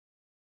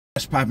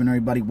What's poppin',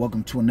 everybody?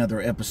 Welcome to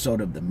another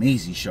episode of The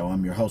Maisie Show.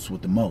 I'm your host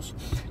with the most.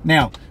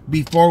 Now,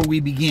 before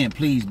we begin,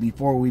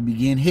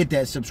 hit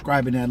that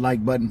subscribe and that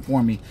like button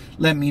for me.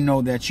 Let me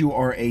know that you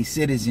are a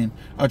citizen,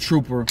 a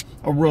trooper,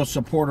 a real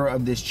supporter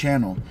of this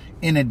channel.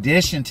 In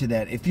addition to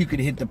that, if you could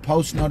hit the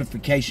post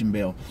notification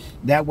bell,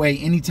 that way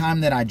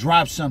anytime that I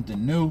drop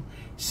something new,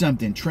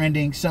 something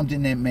trending,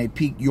 something that may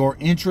pique your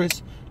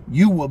interest,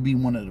 you will be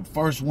one of the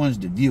first ones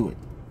to view it.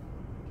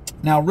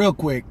 Now, real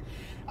quick,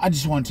 I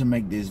just wanted to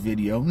make this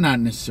video, not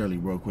necessarily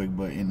real quick,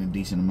 but in a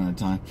decent amount of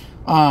time.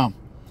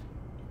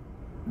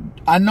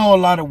 I know a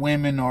lot of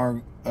women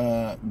are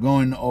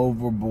going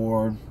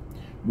overboard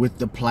with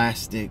the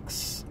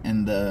plastics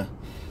and the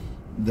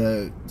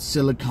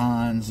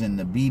silicons and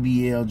the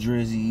BBL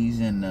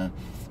drizzies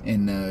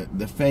and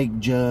the fake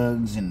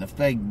jugs and the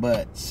fake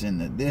butts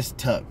and the this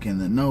tuck and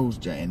the nose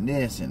job and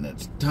this and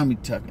the tummy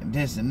tuck and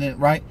this and that,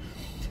 right?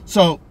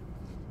 So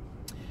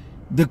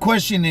the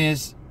question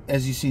is,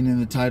 as you've seen in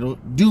the title,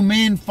 do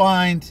men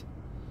find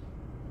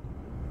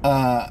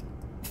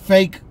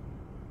fake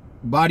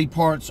body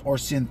parts or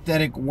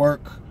synthetic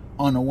work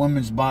on a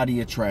woman's body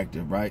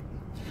attractive, right?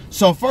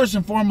 So first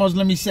and foremost,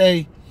 let me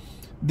say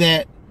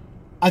that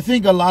I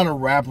think a lot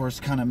of rappers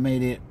kind of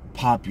made it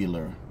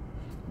popular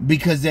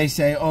because they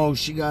say, oh,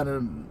 she got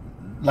a,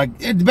 like,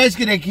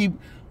 basically they keep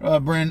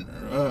brand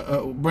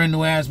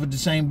new ass with the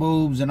same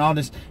boobs and all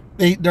this.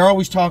 They're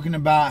always talking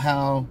about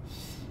how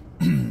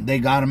they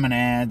got them an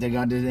ad, they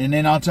got this, and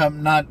then on top,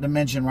 not to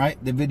mention, right,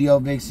 the video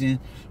vixen,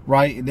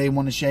 right, they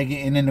want to shake it,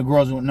 and then the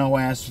girls with no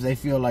ass, they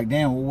feel like,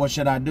 damn, well, what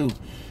should I do?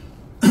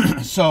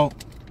 So,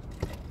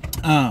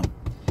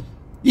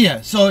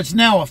 yeah, so it's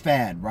now a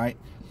fad, right?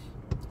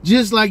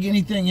 Just like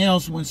anything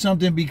else, when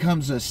something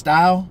becomes a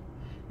style,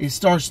 it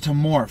starts to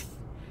morph,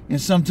 and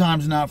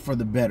sometimes not for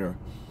the better.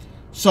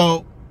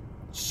 So,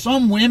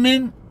 some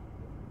women,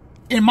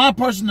 in my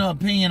personal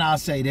opinion, I'll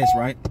say this,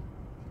 right?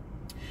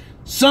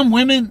 Some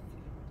women,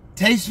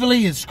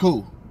 tastefully, it's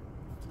cool.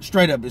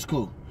 Straight up, it's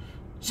cool.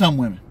 Some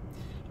women.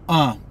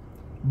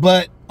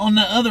 But on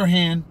the other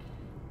hand,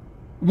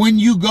 when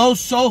you go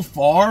so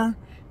far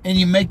and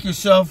you make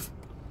yourself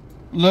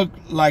look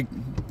like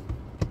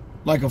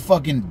a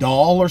fucking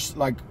doll, or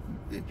like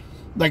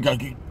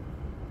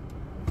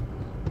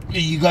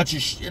you got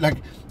your like,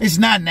 it's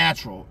not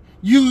natural.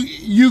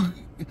 You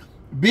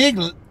big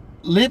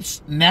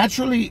lips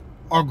naturally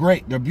are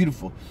great. They're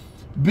beautiful.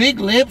 Big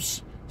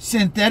lips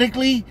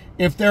synthetically,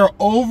 if they're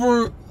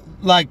over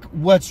like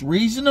what's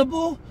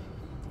reasonable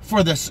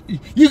for this,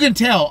 you can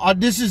tell.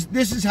 This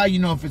is how you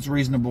know if it's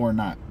reasonable or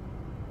not.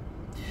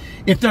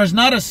 If there's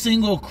not a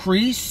single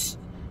crease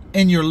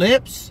in your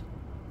lips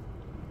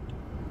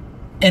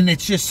and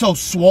it's just so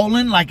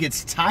swollen, like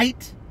it's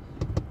tight,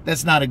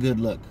 that's not a good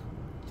look.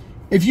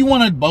 If you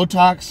wanted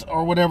Botox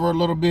or whatever a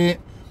little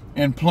bit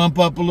and plump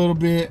up a little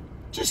bit,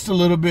 just a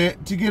little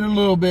bit, to get a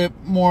little bit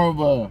more of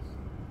a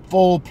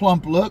full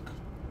plump look,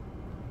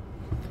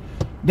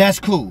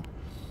 that's cool.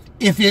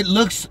 If it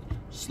looks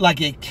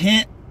like it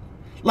can't,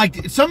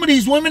 like some of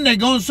these women, they're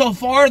going so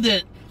far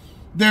that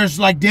there's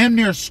like damn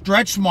near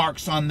stretch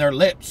marks on their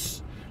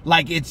lips.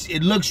 Like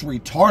it looks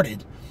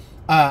retarded.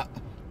 I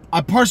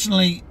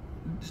personally,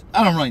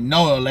 I don't really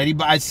know a lady,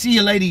 but I see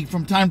a lady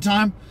from time to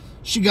time.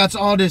 She got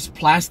all this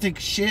plastic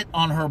shit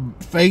on her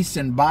face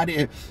and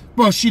body.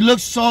 Bro, she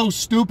looks so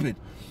stupid.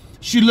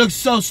 She looks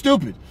so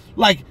stupid.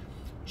 Like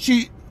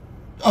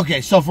okay,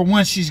 so for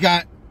one, she's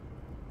got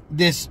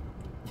this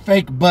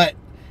fake butt,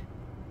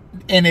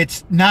 and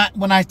it's not,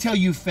 when I tell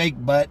you fake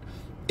butt,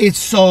 it's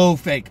so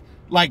fake.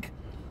 Like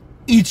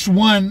each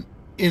one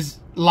is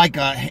like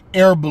a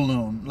air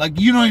balloon. Like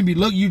you don't even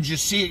look, you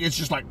just see it. It's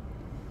just like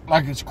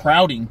it's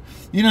crowding.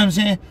 You know what I'm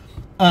saying?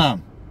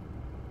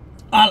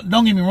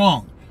 Don't get me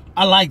wrong.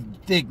 I like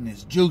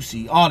thickness,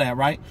 juicy, all that,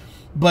 right?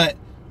 But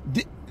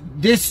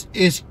this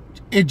is,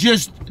 it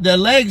just, the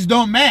legs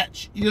don't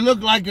match. You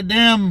look like a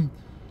damn,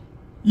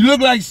 you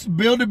look like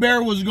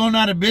Build-A-Bear was going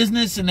out of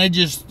business and they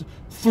just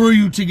threw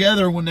you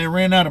together when they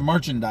ran out of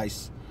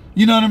merchandise.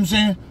 You know what I'm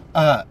saying?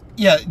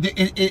 Yeah,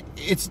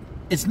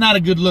 it's not a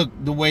good look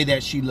the way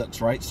that she looks,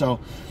 right?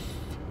 So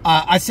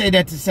I say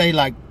that to say,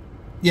 like,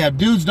 yeah,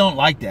 dudes don't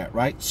like that,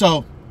 right?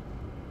 So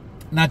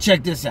now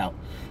check this out.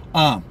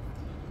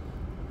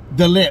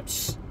 The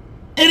lips.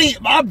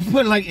 I'll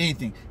put it like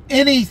anything.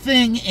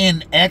 Anything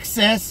in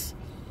excess,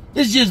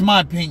 this is just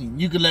my opinion.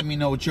 You can let me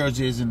know what yours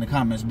is in the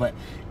comments, but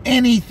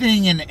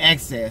anything in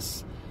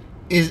excess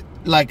is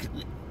like,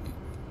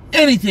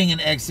 anything in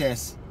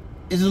excess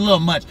is a little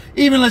much.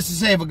 Even let's just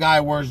say if a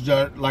guy wears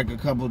like a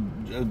couple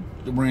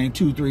rings,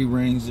 2-3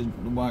 rings, you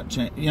know what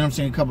I'm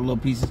saying, a couple little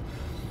pieces,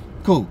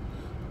 cool.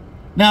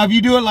 Now if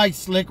you do it like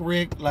Slick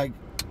Rick, like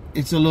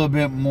it's a little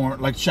bit more,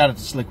 like, shout out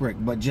to Slick Rick,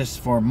 but just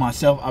for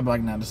myself, I'd be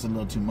like, nah, this is a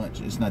little too much.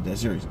 It's not that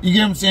serious. You get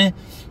what I'm saying?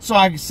 So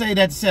I can say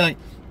that to say, like,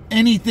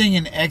 anything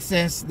in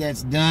excess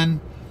that's done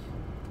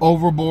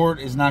overboard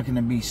is not going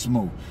to be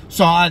smooth.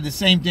 So the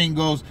same thing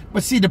goes.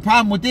 But see, the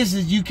problem with this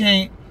is you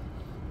can't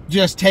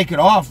just take it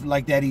off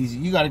like that easy.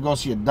 You got to go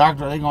see a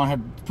doctor. They're going to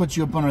have to put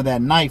you up under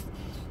that knife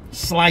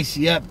slice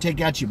you up, take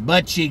out your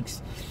butt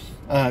cheeks.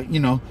 You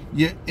know,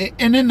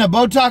 and then the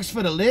Botox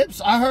for the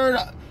lips, I heard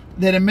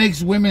that it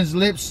makes women's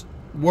lips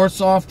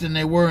worse off than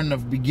they were in the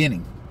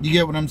beginning. You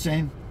get what I'm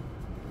saying?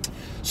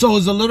 So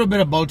it's a little bit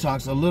of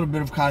Botox, a little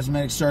bit of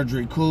cosmetic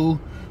surgery, cool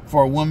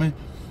for a woman.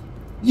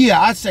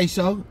 Yeah, I'd say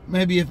so.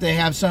 Maybe if they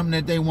have something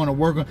that they want to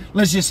work on.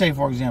 Let's just say,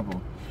 for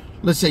example,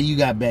 let's say you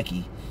got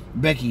Becky.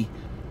 Becky,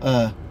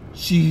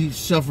 she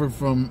suffered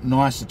from no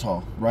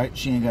acetol, right?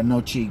 She ain't got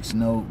no cheeks,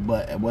 no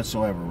butt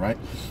whatsoever, right?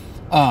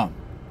 Her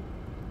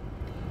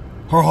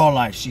whole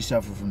life she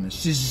suffered from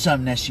this. This is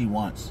something that she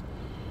wants.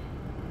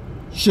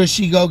 Should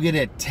she go get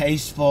a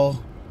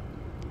tasteful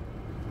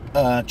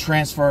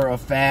transfer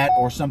of fat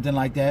or something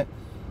like that?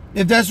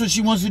 If that's what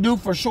she wants to do,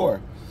 for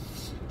sure.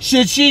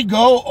 Should she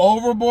go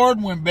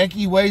overboard when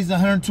Becky weighs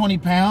 120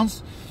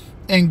 pounds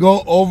and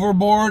go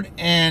overboard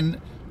and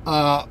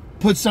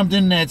put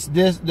something that's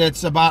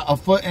about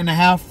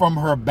 1.5 foot from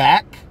her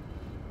back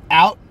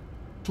out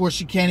to where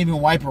she can't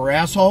even wipe her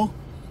asshole?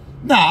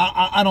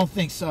 Nah, I don't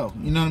think so.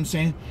 You know what I'm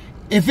saying?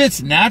 If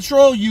it's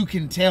natural, you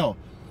can tell.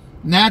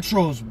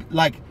 Naturals,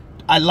 like,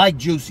 I like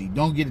juicy.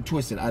 Don't get it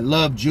twisted. I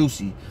love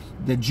juicy.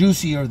 The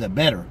juicier, the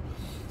better.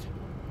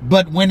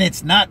 But when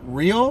it's not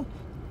real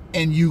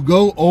and you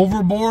go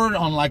overboard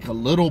on like a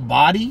little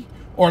body,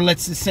 or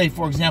let's just say,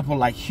 for example,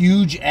 like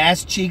huge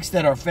ass cheeks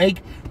that are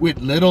fake with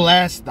little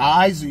ass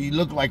thighs, or you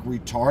look like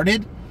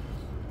retarded,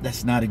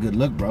 that's not a good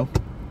look, bro.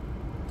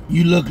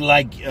 You look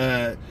like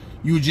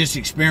you were just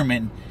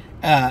experimenting.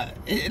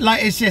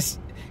 It's just,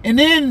 and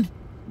then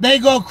they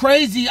go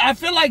crazy. I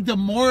feel like the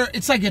more,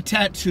 it's like a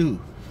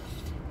tattoo.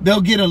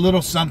 They'll get a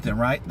little something,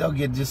 right? They'll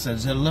get just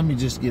let me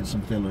just get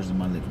some fillers in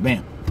my lips.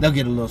 Bam. They'll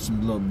get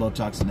some little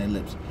Botox in their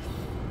lips.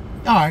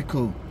 All right,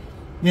 cool.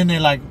 Then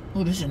they're like,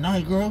 oh, this is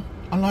nice, girl.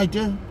 I like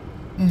that.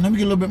 Let me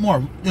get a little bit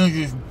more. Then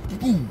just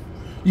boom.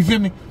 You feel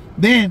me?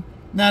 Then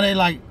now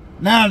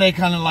they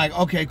kind of like,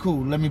 okay,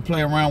 cool. Let me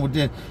play around with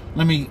this.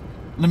 Let me.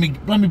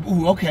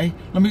 Ooh, okay.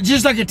 Let me,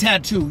 just like a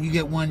tattoo. You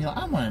get one. You're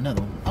like, I want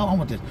another one. Oh, I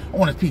want this. I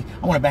want a piece.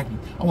 I want a back.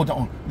 I want the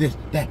arm. This,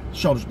 that,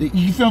 shoulders.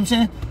 You feel what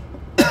I'm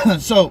saying?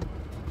 So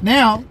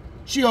now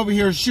she over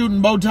here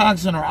shooting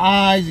Botox in her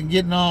eyes and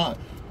getting all.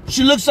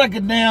 She looks like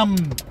a damn.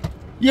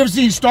 You ever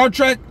seen Star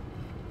Trek?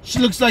 She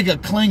looks like a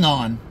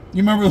Klingon. You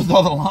remember with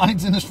all the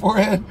lines in his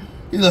forehead?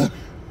 You look.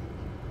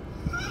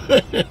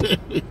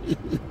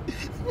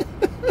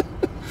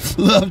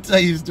 Love to tell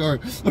you a story.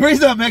 The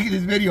reason I'm making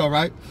this video,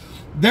 right?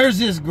 There's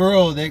this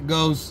girl that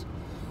goes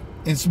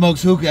and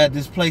smokes hookah at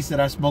this place that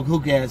I smoke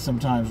hookah at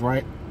sometimes,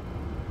 right?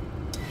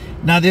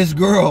 Now this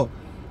girl,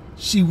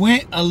 she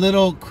went a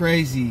little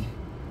crazy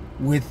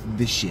with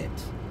the shit.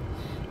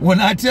 When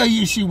I tell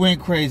you she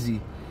went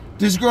crazy,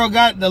 this girl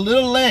got the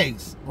little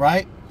legs,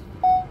 right?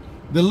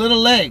 The little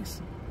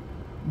legs.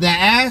 The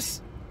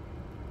ass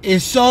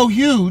is so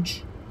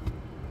huge.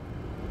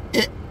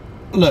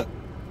 Look,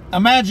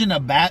 imagine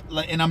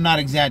and I'm not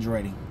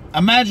exaggerating.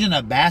 Imagine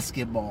a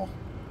basketball.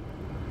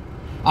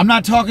 I'm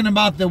not talking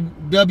about the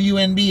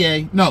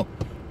WNBA. No,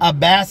 a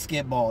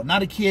basketball,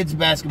 not a kid's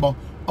basketball.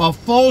 A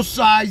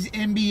full-size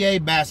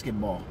NBA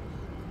basketball.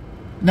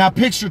 Now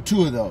picture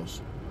two of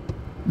those.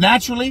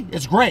 Naturally,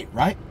 it's great,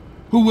 right?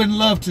 Who wouldn't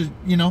love to,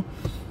 you know?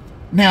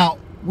 Now,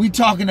 we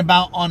talking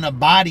about on a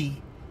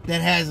body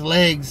that has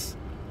legs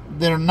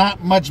that are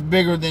not much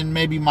bigger than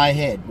maybe my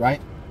head, right?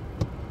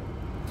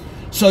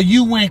 So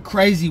you went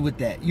crazy with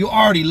that. You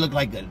already look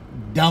like a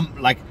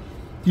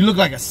you look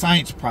like a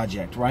science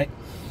project, right?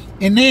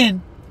 And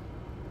then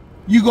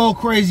you go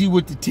crazy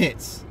with the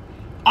tits.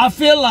 I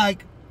feel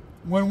like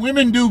when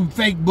women do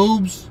fake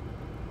boobs,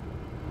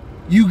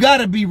 you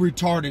gotta be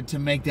retarded to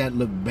make that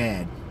look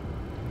bad.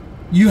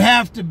 You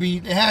have to be,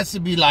 it has to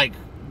be like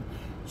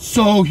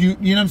so huge,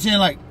 you know what I'm saying?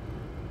 Like,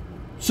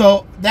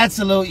 so that's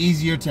a little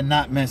easier to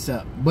not mess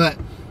up. But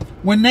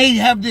when they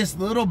have this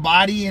little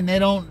body and they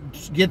don't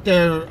get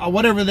their,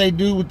 whatever they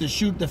do with the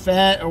shoot the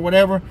fat or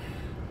whatever,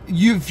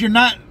 if you're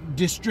not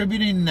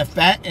distributing the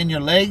fat in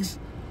your legs,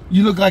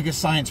 you look like a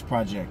science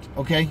project,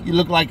 okay? You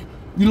look like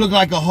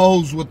a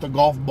hose with the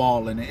golf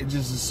ball in it. It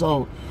just is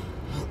so,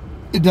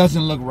 it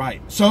doesn't look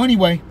right. So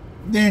anyway,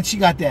 then she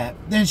got that.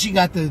 Then she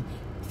got the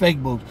fake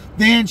boobs.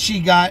 Then she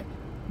got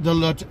the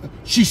little,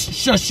 she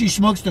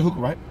smokes the hookah,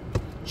 right?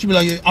 She be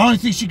like, I don't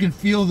think she can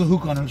feel the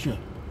hookah on her shirt.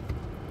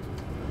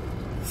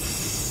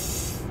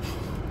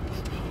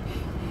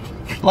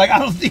 Like, I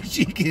don't think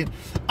she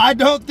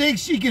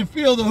can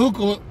feel the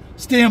hookah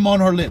stem on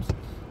her lips.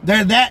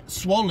 They're that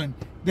swollen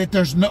that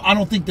I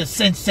don't think the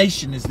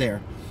sensation is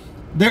there.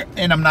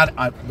 And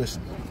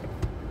listen,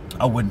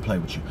 I wouldn't play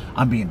with you.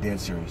 I'm being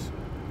dead serious.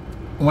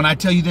 When I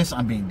tell you this,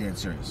 I'm being dead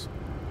serious.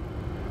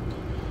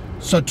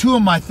 So two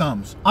of my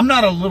thumbs, I'm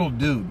not a little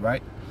dude,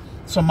 right?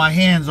 So my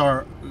hands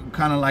are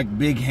kind of like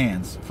big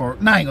hands I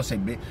ain't gonna say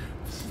big.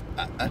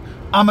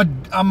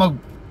 I'm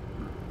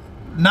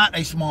not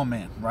a small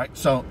man, right?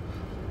 So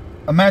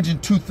imagine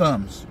two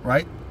thumbs,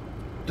 right?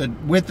 The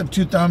width of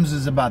two thumbs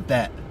is about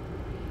that.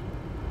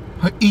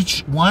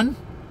 Each one,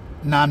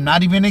 now I'm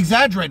not even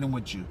exaggerating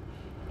with you.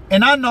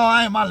 And I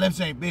know my lips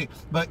ain't big,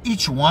 but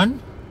each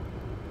one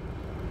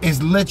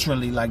is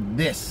literally like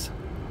this.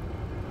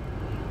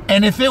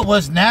 And if it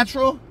was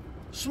natural,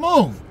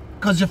 smooth,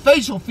 because your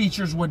facial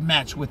features would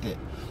match with it.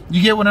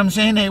 You get what I'm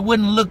saying? It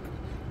wouldn't look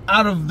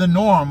out of the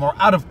norm or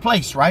out of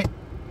place, right?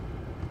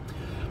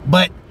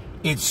 But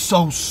it's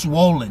so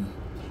swollen.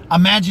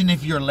 Imagine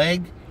if your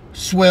leg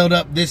swelled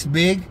up this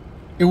big,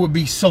 it would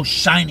be so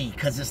shiny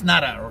because it's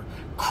not a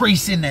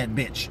crease in that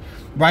bitch,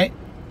 right?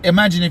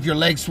 Imagine if your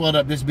leg swelled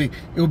up this big,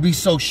 it would be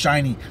so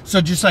shiny.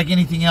 So just like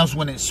anything else,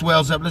 when it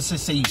swells up, let's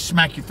just say you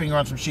smack your finger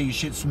on some shit, your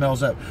shit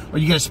smells up, or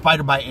you get a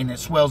spider bite and it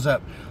swells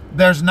up.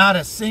 There's not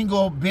a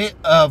single bit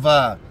of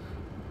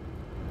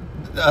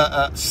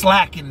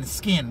slack in the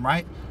skin,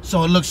 right?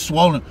 So it looks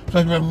swollen.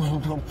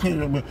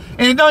 And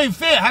it don't even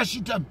fit. How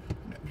she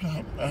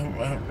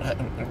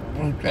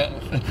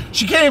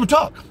she can't even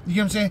talk. You get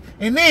what I'm saying?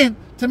 And then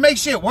to make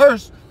shit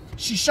worse,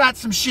 she shot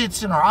some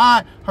shits in her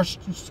eye. Her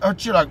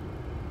shit like,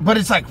 but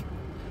it's like,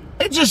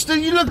 it just,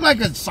 you look like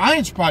a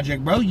science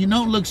project, bro. You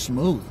don't look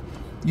smooth.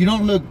 You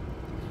don't look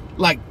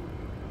like,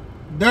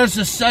 there's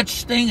a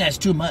such thing as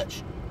too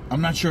much. I'm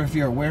not sure if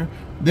you're aware.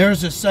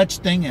 There's a such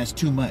thing as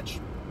too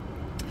much.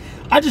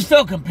 I just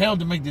felt compelled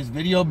to make this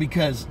video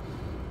because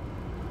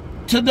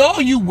to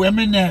all you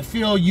women that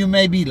feel you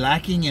may be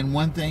lacking in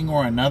one thing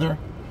or another,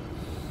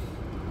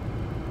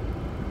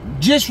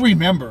 just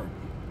remember,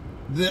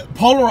 the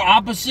polar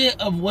opposite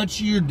of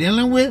what you're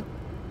dealing with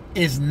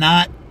is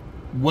not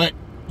what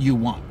you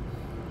want.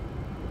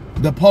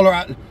 The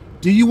polar,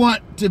 do you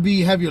want to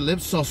have your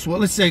lips so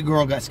swollen? Let's say a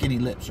girl got skinny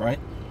lips, right?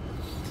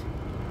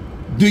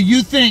 Do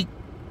you think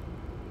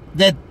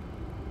that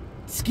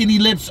skinny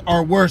lips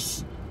are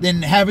worse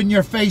than having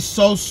your face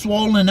so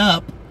swollen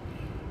up?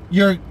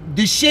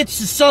 The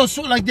shits is so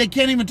swollen, like they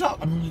can't even talk.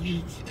 I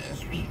mean,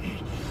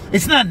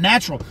 it's not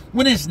natural.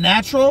 When it's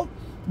natural,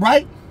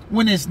 right?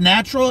 When it's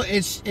natural,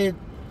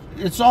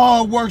 it's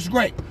all works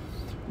great.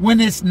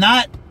 When it's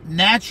not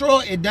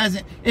natural, it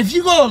doesn't. If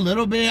you go a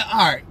little bit, all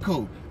right,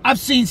 cool. I've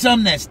seen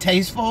something that's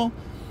tasteful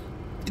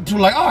to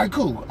like, all right,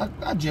 cool.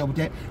 I'll deal with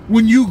that.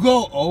 When you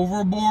go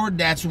overboard,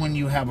 that's when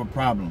you have a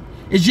problem.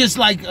 It's just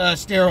like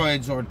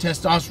steroids or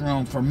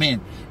testosterone for men.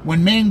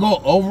 When men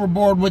go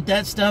overboard with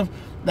that stuff,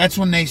 that's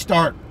when they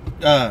start,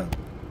 having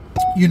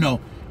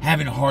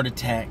heart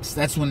attacks.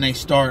 That's when they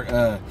start,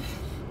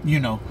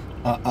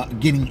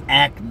 getting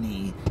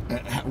acne,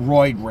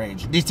 roid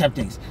rage, these type of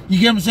things. You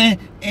get what I'm saying?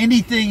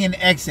 Anything in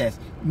excess.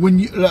 When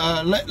you,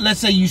 let's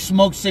say you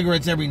smoke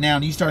cigarettes every now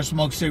and you start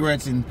smoking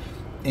cigarettes in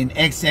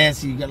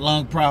excess, you get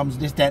lung problems,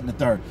 this, that, and the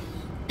third.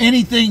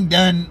 Anything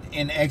done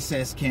in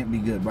excess can't be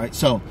good, right?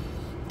 So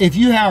if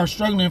you are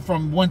struggling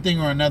from one thing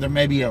or another,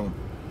 maybe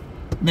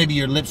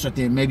your lips are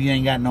thin, maybe you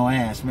ain't got no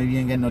ass, maybe you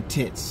ain't got no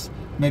tits,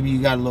 maybe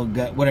you got a little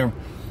gut, whatever.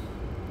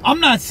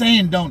 I'm not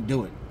saying don't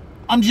do it.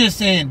 I'm just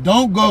saying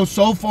don't go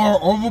so far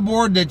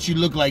overboard that you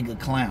look like a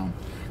clown.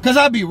 Because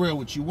I'll be real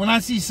with you. When I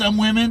see some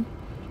women,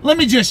 let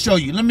me just show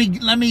you. Let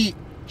me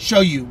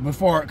show you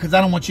before, because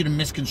I don't want you to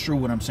misconstrue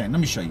what I'm saying.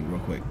 Let me show you real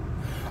quick.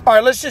 All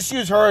right, let's just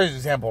use her as an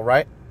example,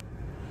 right?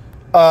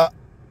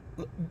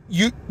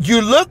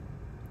 You look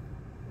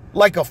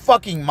like a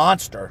fucking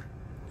monster.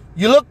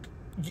 You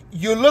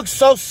look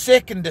so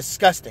sick and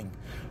disgusting.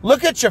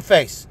 Look at your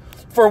face.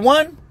 For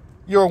one,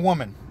 you're a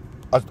woman,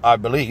 I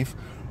believe.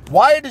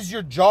 Why does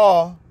your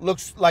jaw look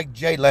like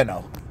Jay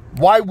Leno?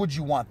 Why would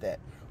you want that?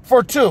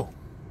 For two,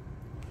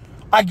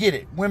 I get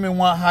it. Women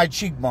want high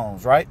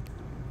cheekbones, right?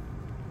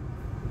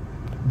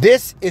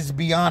 This is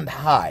beyond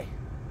high.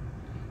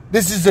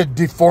 This is a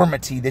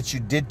deformity that you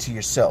did to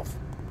yourself.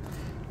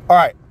 All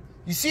right.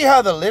 You see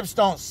how the lips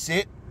don't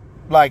sit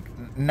like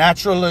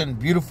natural and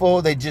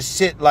beautiful? They just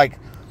sit like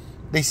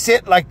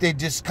they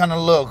just kind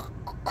of look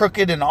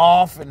crooked and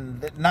off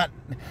and not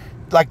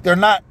like they're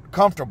not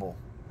comfortable.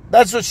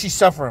 That's what she's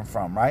suffering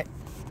from, right?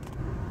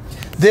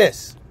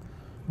 This,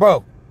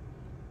 bro,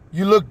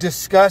 you look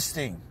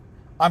disgusting.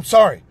 I'm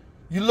sorry.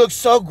 You look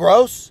so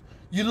gross.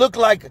 You look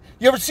like,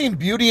 you ever seen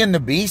Beauty and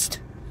the Beast?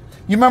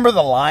 You remember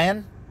the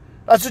lion?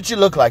 That's what you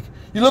look like.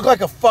 You look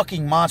like a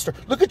fucking monster.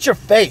 Look at your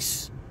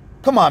face.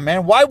 Come on,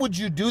 man. Why would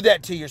you do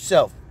that to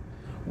yourself?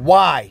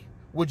 Why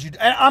would you?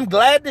 And I'm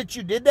glad that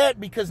you did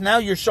that because now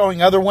you're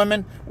showing other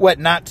women what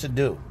not to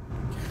do.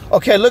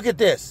 Okay, look at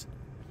this.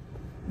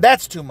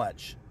 That's too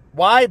much.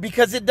 Why?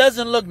 Because it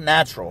doesn't look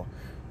natural.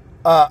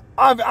 I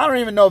don't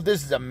even know if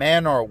this is a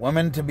man or a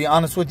woman, to be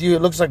honest with you.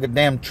 It looks like a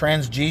damn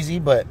trans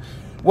Jeezy, but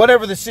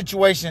whatever the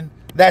situation,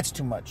 that's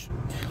too much.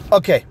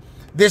 Okay,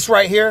 this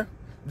right here,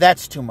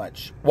 that's too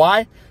much.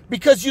 Why?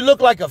 Because you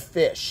look like a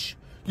fish.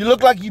 You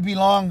look like you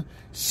belong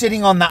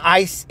sitting on the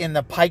ice in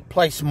the Pike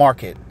Place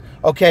Market.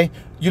 Okay?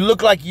 You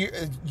look like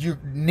you're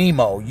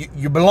Nemo.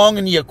 You belong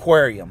in the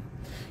aquarium.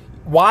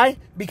 Why?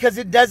 Because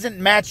it doesn't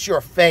match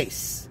your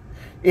face.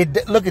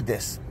 Look at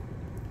this.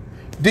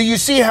 Do you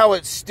see how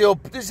it's still...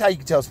 This is how you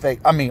can tell it's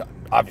fake. I mean,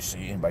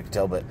 obviously anybody can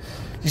tell, but...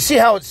 You see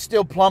how it's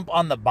still plump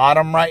on the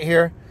bottom right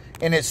here?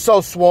 And it's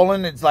so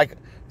swollen, it's like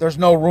there's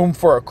no room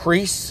for a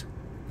crease?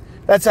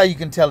 That's how you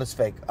can tell it's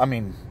fake. I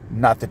mean,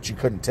 Not that you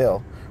couldn't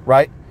tell,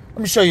 right? Let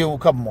me show you a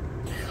couple more.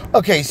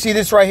 Okay, see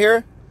this right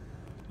here?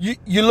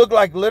 You look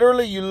like,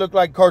 literally, you look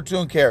like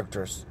cartoon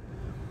characters.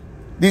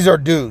 These are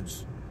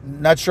dudes.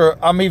 Not sure,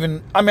 I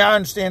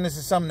understand this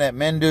is something that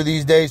men do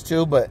these days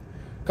too, but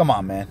come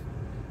on, man.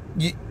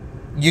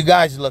 You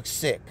guys look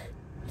sick.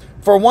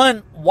 For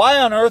one, why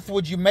on earth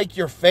would you make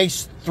your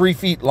face 3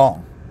 feet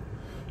long?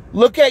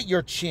 Look at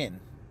your chin.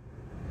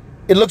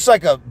 It looks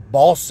like a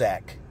ball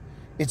sack.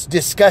 It's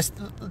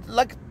disgusting.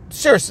 Like,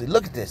 seriously,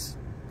 look at this.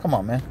 Come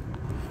on, man.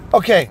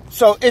 Okay,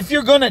 so if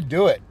you're going to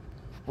do it,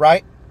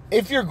 right?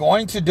 If you're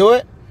going to do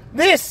it,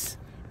 this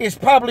is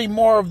probably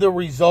more of the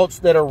results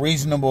that are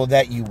reasonable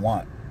that you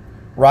want,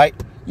 right?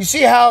 You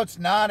see how it's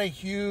not a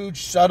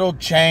huge, subtle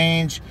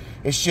change.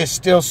 It's just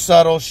still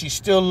subtle. She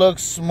still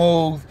looks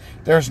smooth.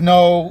 There's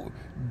no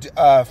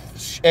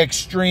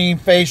extreme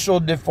facial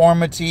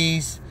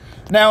deformities.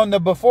 Now, in the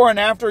before and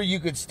after, you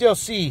could still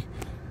see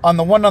on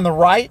the one on the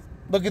right,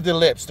 look at the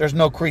lips. There's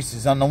no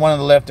creases. On the one on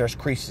the left, there's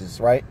creases,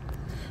 right?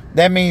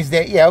 That means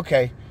that, yeah,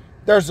 okay,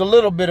 there's a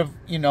little bit of,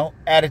 you know,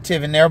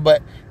 additive in there,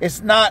 but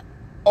it's not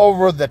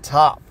over the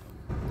top.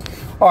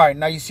 All right,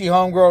 now you see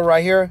homegirl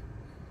right here?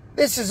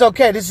 This is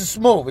okay. This is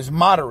smooth. It's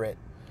moderate.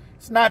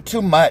 It's not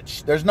too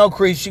much. There's no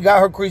crease. She got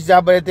her creases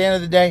out, but at the end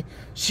of the day,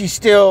 she's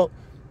still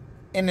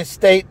in a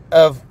state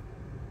of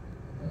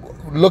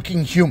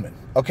looking human,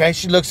 okay?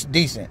 She looks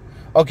decent,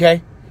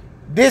 okay?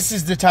 This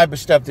is the type of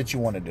stuff that you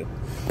want to do.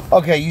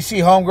 Okay, you see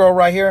homegirl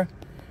right here?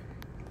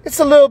 It's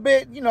a little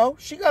bit, you know,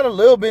 she got a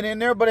little bit in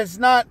there, but it's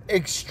not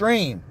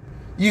extreme.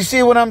 You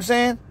see what I'm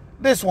saying?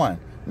 This one,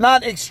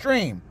 not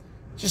extreme.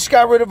 Just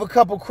got rid of a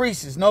couple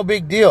creases. No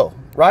big deal,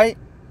 right?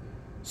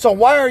 So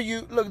why are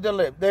you, look at the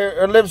lip.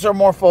 Her lips are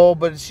more full,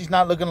 but she's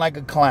not looking like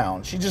a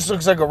clown. She just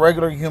looks like a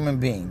regular human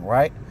being,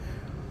 right?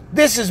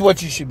 This is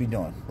what you should be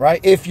doing, right?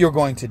 If you're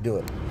going to do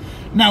it.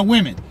 Now,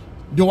 women,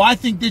 do I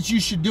think that you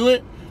should do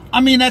it?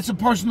 I mean, that's a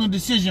personal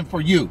decision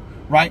for you,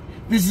 right?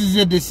 This is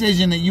a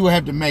decision that you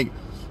have to make.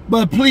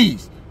 But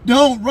please,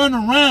 don't run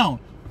around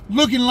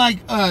looking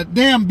like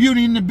damn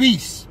Beauty and the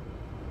Beast.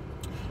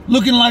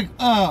 Looking like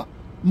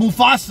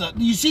Mufasa.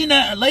 You seen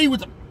that lady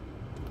with the...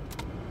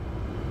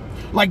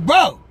 Like,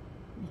 bro,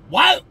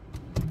 why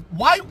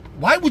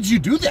would you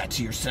do that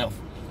to yourself?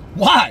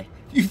 Why?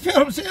 You feel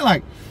what I'm saying?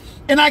 Like,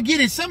 and I get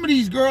it. Some of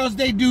these girls,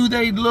 they do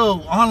they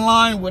little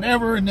online,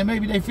 whatever, and then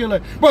maybe they feel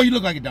like, bro, you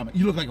look like a dumb.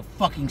 You look like a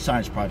fucking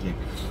science project.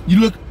 You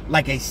look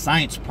like a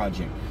science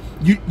project.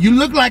 You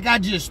look like I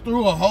just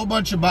threw a whole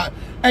bunch of...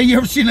 Hey, you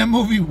ever seen that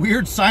movie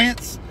Weird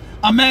Science?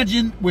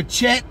 Imagine with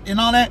Chet and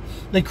all that,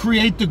 they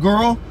create the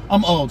girl.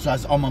 I'm old, so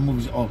all my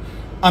movies are old.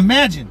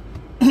 Imagine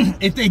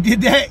if they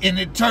did that and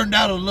it turned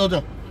out a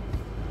little...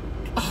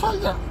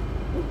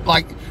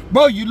 Like,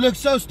 bro, you look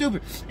so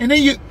stupid. And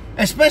then you,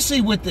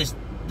 especially with this...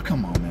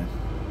 Come on, man.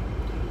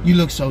 You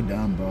look so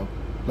dumb, bro.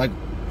 Like,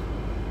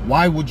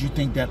 why would you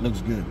think that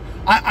looks good?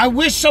 I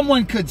wish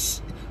someone could...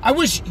 I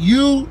wish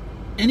you...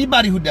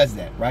 Anybody who does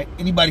that, right?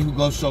 Anybody who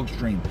goes so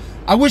extreme.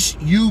 I wish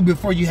you,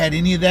 before you had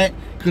any of that,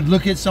 could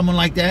look at someone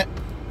like that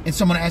and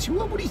someone ask you,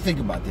 well, what do you think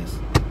about this?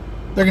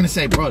 They're going to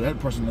say, bro, that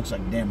person looks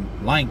like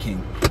damn Lion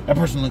King. That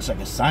person looks like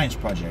a science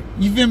project.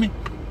 You feel me?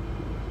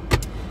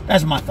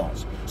 That's my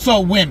thoughts.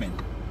 So women,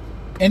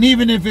 and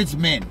even if it's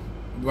men,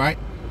 right?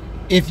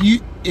 If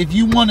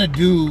you want to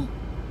do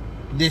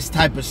this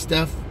type of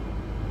stuff,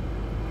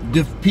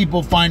 do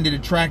people find it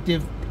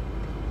attractive?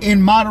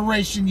 In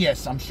moderation,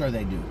 yes, I'm sure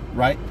they do,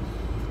 right?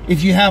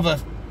 If you have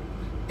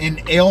an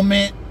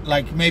ailment,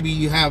 like maybe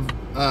you have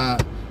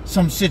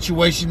some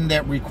situation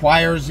that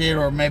requires it,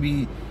 or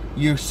maybe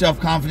your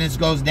self-confidence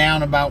goes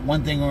down about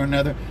one thing or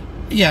another,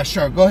 yeah,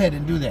 sure, go ahead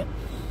and do that.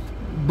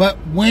 But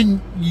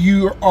when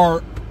you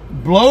are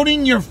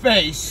bloating your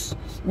face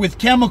with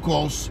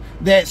chemicals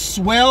that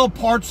swell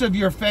parts of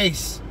your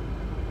face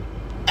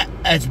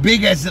as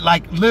big as,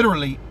 like,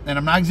 literally, and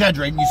I'm not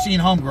exaggerating, you've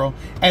seen homegirl,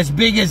 as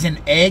big as an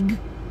egg,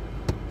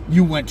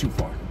 you went too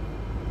far.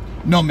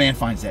 No man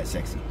finds that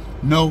sexy.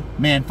 No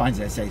man finds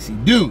that sexy.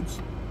 Dudes,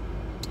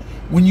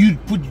 when you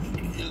put,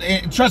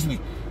 trust me,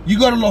 you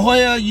go to La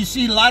Jolla, you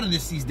see a lot of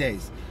this these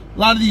days. A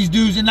lot of these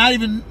dudes, and not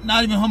even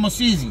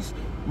homocees,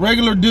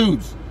 regular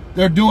dudes,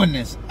 they're doing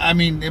this. I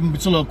mean,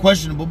 it's a little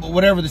questionable, but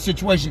whatever the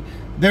situation,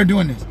 they're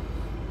doing this.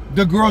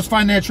 The girls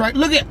find that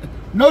attractive. Look at,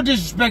 no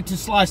disrespect to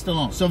Sylvester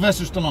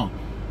Stallone.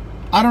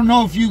 I don't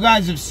know if you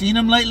guys have seen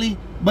him lately,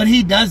 but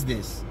he does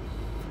this.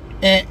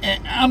 And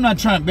I'm not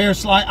trying to bear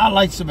Sly. I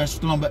like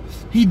Sylvester Stallone, but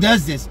he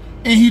does this.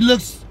 And he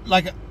looks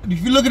like,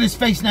 if you look at his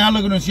face now, look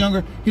at him when he's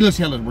younger, he looks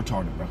hella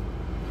retarded, bro.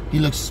 He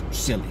looks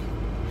silly.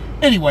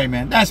 Anyway,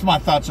 man, that's my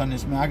thoughts on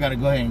this, man. I got to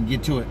go ahead and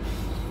get to it.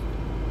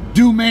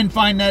 Do men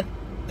find that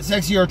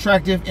sexy or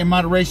attractive in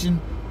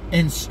moderation?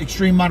 In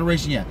extreme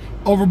moderation, yeah.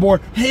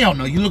 Overboard, hell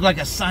no. You look like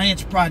a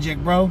science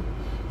project, bro.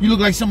 You look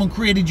like someone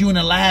created you in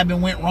a lab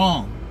and went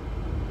wrong.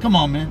 Come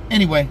on, man.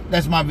 Anyway,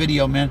 that's my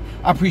video, man.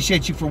 I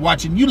appreciate you for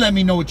watching. You let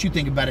me know what you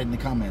think about it in the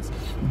comments.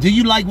 Do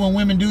you like when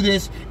women do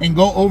this and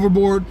go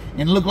overboard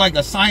and look like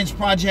a science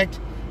project?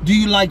 Do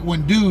you like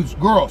when dudes,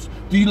 girls,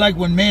 do you like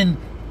when men,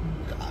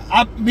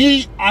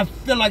 I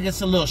feel like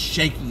it's a little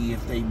shaky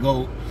if they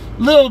go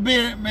a little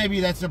bit. Maybe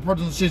that's a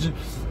personal decision.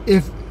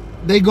 If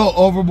they go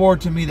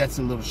overboard, to me, that's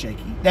a little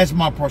shaky. That's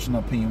my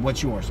personal opinion.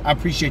 What's yours? I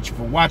appreciate you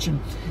for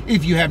watching.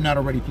 If you have not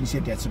already, please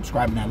hit that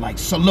subscribe and that like.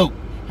 Salute.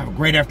 Have a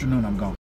great afternoon. I'm gone.